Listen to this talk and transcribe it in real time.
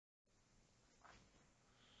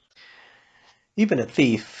Even a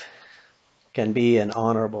thief can be an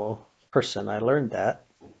honorable person. I learned that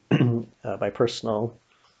by personal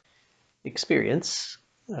experience.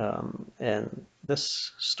 And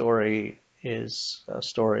this story is a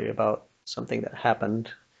story about something that happened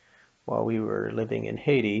while we were living in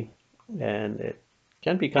Haiti. And it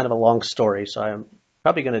can be kind of a long story, so I'm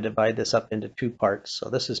probably going to divide this up into two parts. So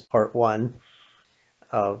this is part one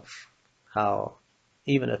of how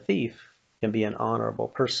even a thief can be an honorable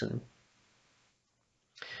person.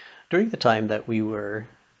 During the time that we were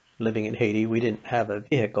living in Haiti, we didn't have a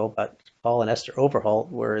vehicle, but Paul and Esther Overholt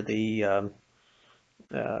were at the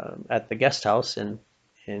guest house in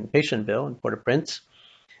Patientville in Port-au-Prince,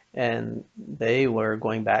 and they were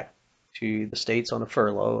going back to the States on a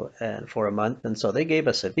furlough and for a month, and so they gave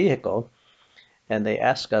us a vehicle, and they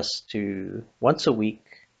asked us to once a week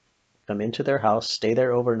come into their house, stay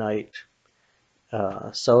there overnight,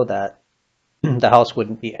 so that the house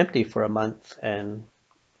wouldn't be empty for a month and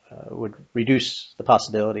would reduce the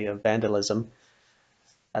possibility of vandalism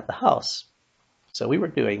at the house. So we were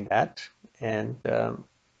doing that, and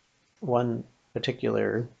one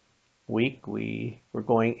particular week we were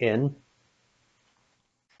going in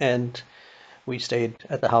and we stayed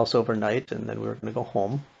at the house overnight, and then we were going to go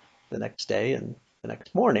home the next day. And the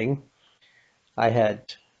next morning, I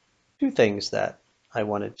had two things that I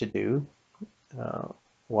wanted to do. Uh,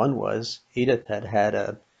 One was Edith had had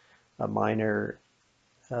a minor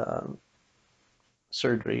um,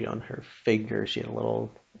 surgery on her finger. She had a little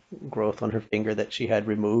growth on her finger that she had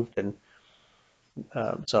removed, and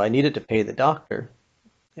so I needed to pay the doctor.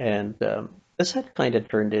 And this had kind of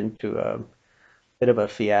turned into a bit of a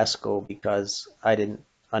fiasco because I didn't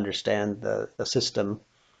understand the system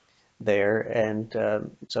there. And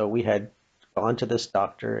so we had gone to this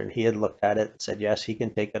doctor, and he had looked at it and said, yes, he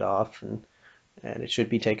can take it off, and it should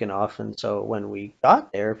be taken off. And so when we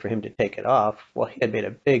got there for him to take it off, well, he had made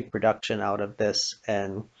a big production out of this,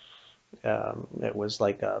 and it was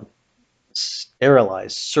like a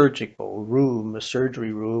sterilized surgical room, a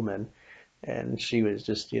surgery room, and she was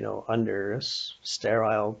just, under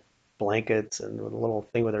sterile blankets and with a little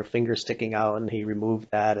thing with her finger sticking out, and he removed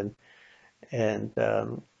that, and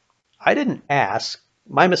I didn't ask.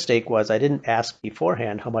 My mistake was I didn't ask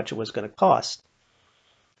beforehand how much it was going to cost.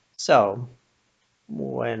 So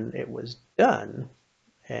when it was done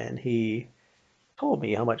and he told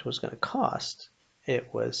me how much it was going to cost,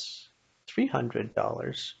 it was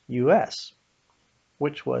 $300 US,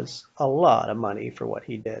 which was a lot of money for what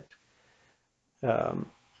he did. Um,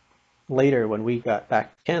 Later, when we got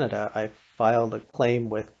back to Canada, I filed a claim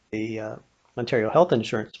with the Ontario Health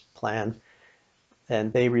Insurance Plan,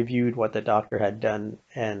 and they reviewed what the doctor had done,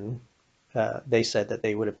 and they said that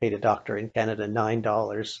they would have paid a doctor in Canada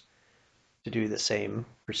 $9 to do the same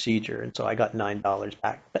procedure, and so I got $9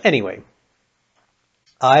 back. But anyway,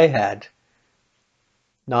 I had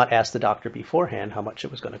not asked the doctor beforehand how much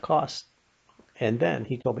it was going to cost, and then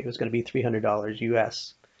he told me it was going to be $300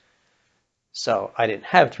 US. So I didn't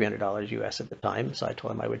have $300 US at the time, so I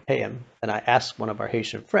told him I would pay him. And I asked one of our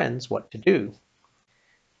Haitian friends what to do.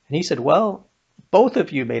 And he said, well, both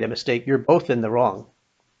of you made a mistake. You're both in the wrong.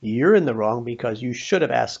 You're in the wrong because you should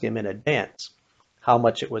have asked him in advance how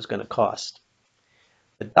much it was going to cost.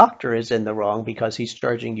 The doctor is in the wrong because he's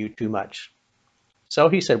charging you too much. So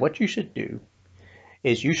he said, what you should do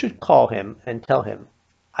is you should call him and tell him,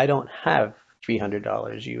 I don't have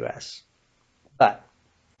 $300 US, but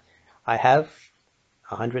I have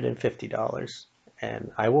 $150,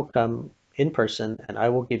 and I will come in person and I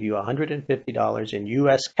will give you $150 in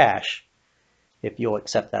US cash if you'll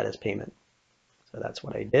accept that as payment. So that's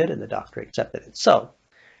what I did, and the doctor accepted it. So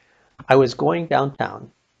I was going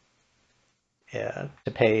downtown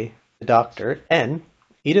to pay the doctor, and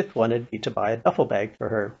Edith wanted me to buy a duffel bag for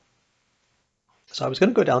her. So I was going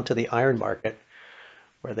to go down to the iron market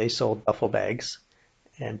where they sold duffel bags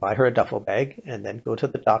and buy her a duffel bag and then go to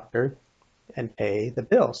the doctor and pay the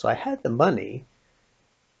bill. So I had the money,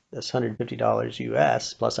 this $150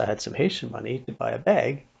 US, plus I had some Haitian money to buy a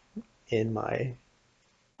bag in my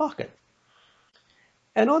pocket.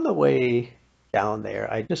 And on the way down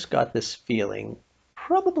there, I just got this feeling,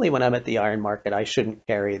 probably when I'm at the iron market, I shouldn't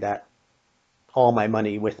carry that all my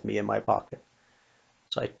money with me in my pocket.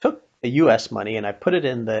 So I took the US money and I put it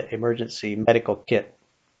in the emergency medical kit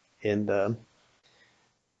in the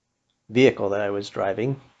vehicle that I was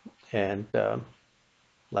driving, and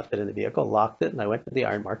left it in the vehicle, locked it, and I went to the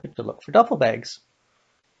iron market to look for duffel bags.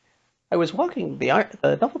 I was walking,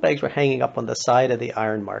 the duffel bags were hanging up on the side of the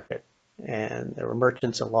iron market, and there were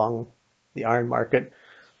merchants along the iron market.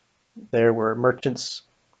 There were merchants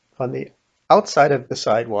on the outside of the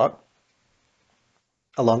sidewalk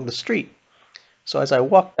along the street. So as I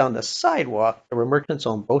walked down the sidewalk, there were merchants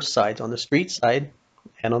on both sides, on the street side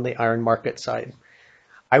and on the iron market side.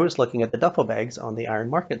 I was looking at the duffel bags on the iron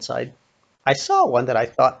market side. I saw one that I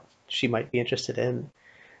thought she might be interested in,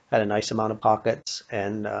 had a nice amount of pockets,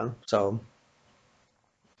 and so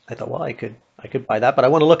I thought, well, I could buy that, but I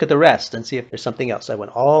want to look at the rest and see if there's something else. I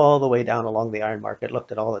went all the way down along the iron market,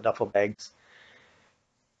 looked at all the duffel bags,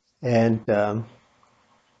 and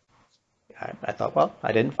I thought, well,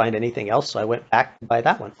 I didn't find anything else, so I went back to buy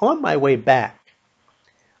that one. On my way back,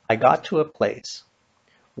 I got to a place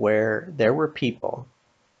where there were people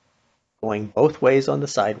going both ways on the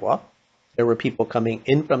sidewalk. There were people coming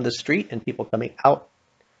in from the street and people coming out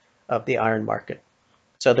of the iron market.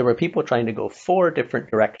 So there were people trying to go four different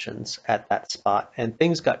directions at that spot, and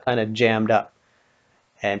things got kind of jammed up.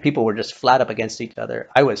 And people were just flat up against each other.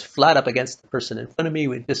 I was flat up against the person in front of me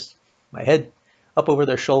with just my head up over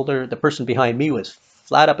their shoulder. The person behind me was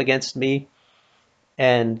flat up against me,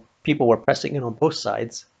 and people were pressing in on both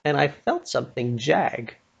sides. And I felt something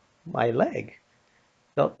jag my leg.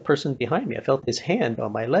 I felt the person behind me. I felt his hand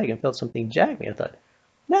on my leg and felt something jag me. I thought,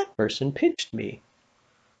 that person pinched me.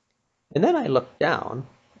 And then I looked down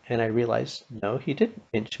and I realized, no, he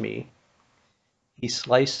didn't pinch me. He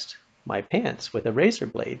sliced my pants with a razor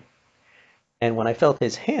blade. And when I felt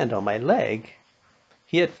his hand on my leg,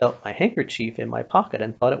 he had felt my handkerchief in my pocket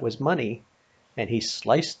and thought it was money. And he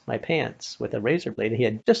sliced my pants with a razor blade. He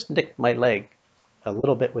had just nicked my leg a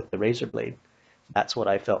little bit with the razor blade. That's what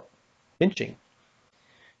I felt pinching.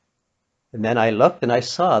 And then I looked and I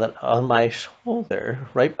saw that on my shoulder,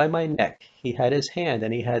 right by my neck, he had his hand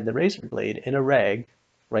and he had the razor blade in a rag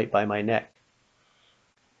right by my neck.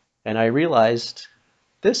 And I realized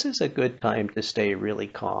this is a good time to stay really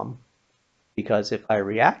calm because if I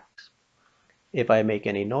react, if I make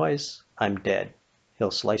any noise, I'm dead.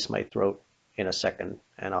 He'll slice my throat in a second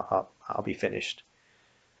and I'll be finished.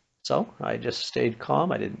 So I just stayed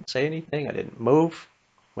calm. I didn't say anything. I didn't move.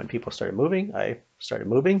 When people started moving, I started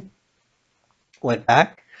moving. Went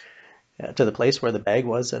back to the place where the bag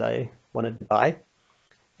was that I wanted to buy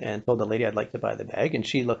and told the lady I'd like to buy the bag. And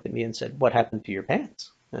she looked at me and said, what happened to your pants?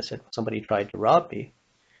 And I said, somebody tried to rob me.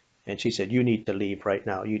 And she said, you need to leave right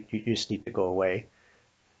now. You just need to go away.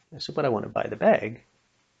 I said, but I want to buy the bag.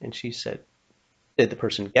 And she said, did the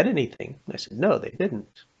person get anything? And I said, no, they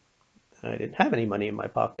didn't. I didn't have any money in my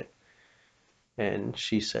pocket. And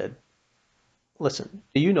she said, listen,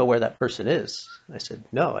 do you know where that person is? I said,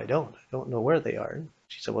 no, I don't. I don't know where they are.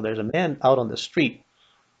 She said, well, there's a man out on the street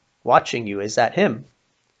watching you. Is that him?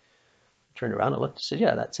 I turned around and looked and said,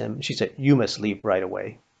 yeah, that's him. She said, you must leave right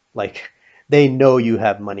away. Like, they know you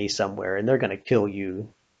have money somewhere and they're going to kill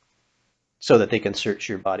you so that they can search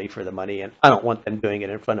your body for the money. And I don't want them doing it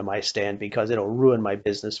in front of my stand because it'll ruin my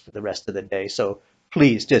business for the rest of the day. So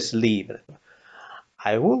please just leave.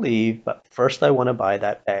 I will leave, but first I want to buy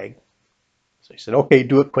that bag. So he said, okay,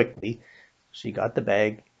 do it quickly. She got the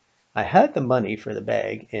bag. I had the money for the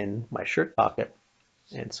bag in my shirt pocket.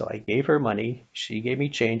 And so I gave her money. She gave me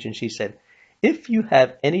change and she said, if you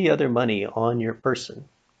have any other money on your person,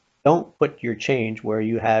 don't put your change where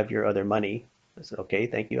you have your other money. I said, okay,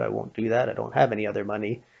 thank you. I won't do that. I don't have any other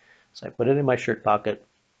money. So I put it in my shirt pocket.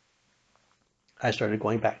 I started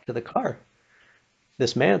going back to the car.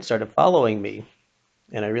 This man started following me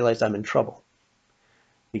and I realized I'm in trouble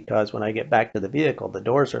because when I get back to the vehicle, the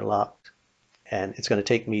doors are locked and it's going to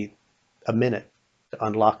take me a minute to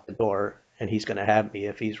unlock the door and he's going to have me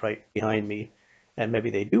if he's right behind me. And maybe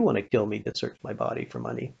they do want to kill me to search my body for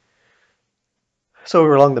money. So we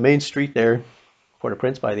were along the main street there,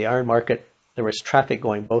 Port-au-Prince by the iron market. There was traffic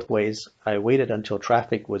going both ways. I waited until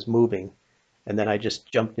traffic was moving and then I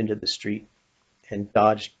just jumped into the street and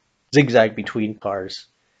dodged, zigzagged between cars,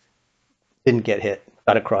 didn't get hit,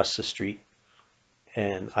 got across the street,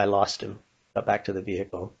 and I lost him. Got back to the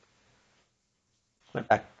vehicle, went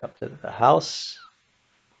back up to the house,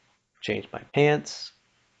 changed my pants.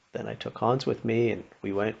 Then I took Hans with me and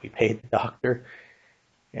we paid the doctor.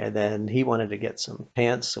 And then he wanted to get some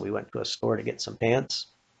pants, so we went to a store to get some pants.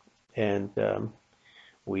 And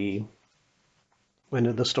we went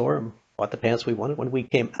to the store and bought the pants we wanted. When we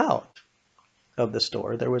came out of the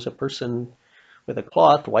store, there was a person with a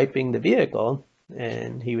cloth wiping the vehicle.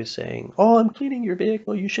 And he was saying, oh, I'm cleaning your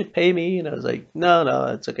vehicle. You should pay me. And I was like, no, no,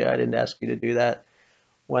 it's okay. I didn't ask you to do that.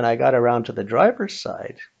 When I got around to the driver's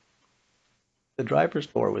side, the driver's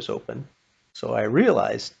door was open. So I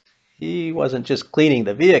realized he wasn't just cleaning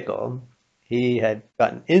the vehicle, he had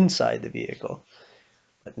gotten inside the vehicle.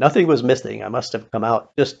 But nothing was missing. I must have come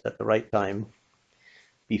out just at the right time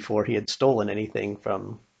before he had stolen anything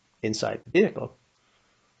from inside the vehicle.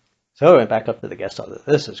 So I went back up to the guest house.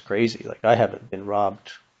 This is crazy. Like I haven't been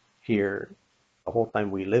robbed here the whole time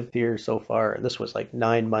we lived here so far. And this was like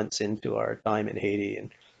 9 months into our time in Haiti. And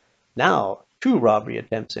now two robbery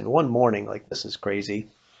attempts in one morning. Like this is crazy.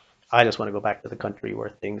 I just want to go back to the country where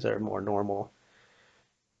things are more normal.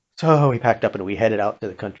 So we packed up and we headed out to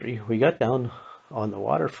the country. We got down on the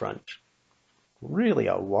waterfront, really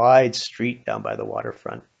a wide street down by the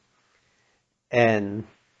waterfront. And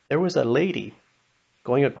there was a lady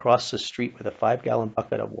going across the street with a 5 gallon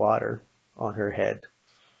bucket of water on her head.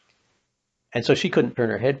 And so she couldn't turn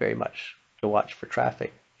her head very much to watch for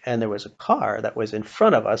traffic. And there was a car that was in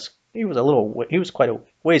front of us. He was quite a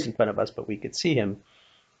ways in front of us, but we could see him.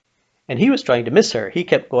 And he was trying to miss her. He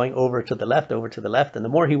kept going over to the left, over to the left. And the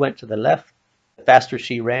more he went to the left, the faster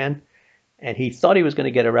she ran. And he thought he was going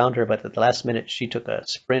to get around her, but at the last minute, she took a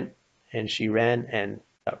sprint and she ran and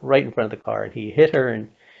got right in front of the car. And he hit her, and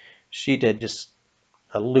she did just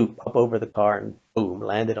a loop up over the car and boom,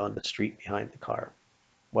 landed on the street behind the car.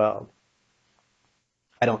 Well,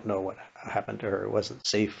 I don't know what happened to her. It wasn't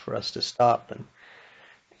safe for us to stop,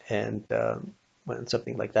 and when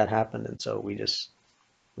something like that happened, and so we just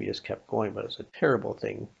kept going. But it was a terrible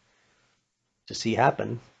thing to see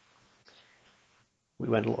happen. We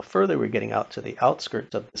went a little further. We were getting out to the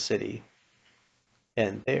outskirts of the city,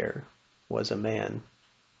 and there was a man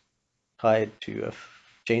tied to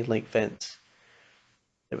a chain link fence.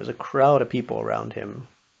 There was a crowd of people around him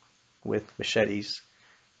with machetes,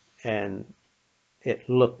 and it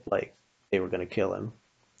looked like they were going to kill him.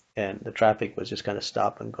 And the traffic was just kind of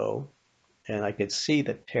stop and go. And I could see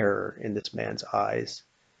the terror in this man's eyes,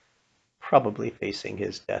 probably facing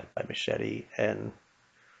his death by machete. And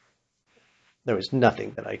there was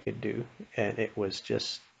nothing that I could do. And it was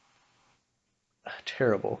just a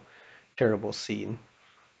terrible, terrible scene.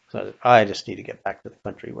 So I just need to get back to the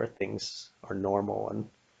country where things are normal and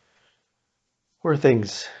where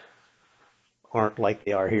things aren't like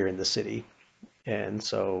they are here in the city. And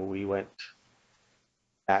so we went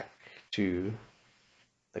back to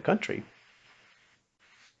the country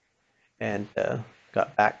and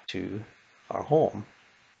got back to our home.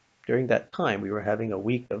 During that time, we were having a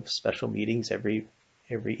week of special meetings every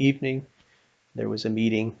evening. There was a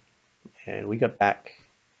meeting, and we got back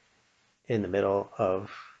in the middle of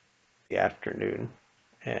the afternoon.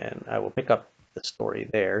 And I will pick up the story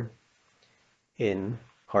there in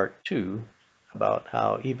part two about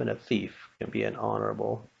how even a thief can be an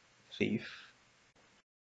honorable thief.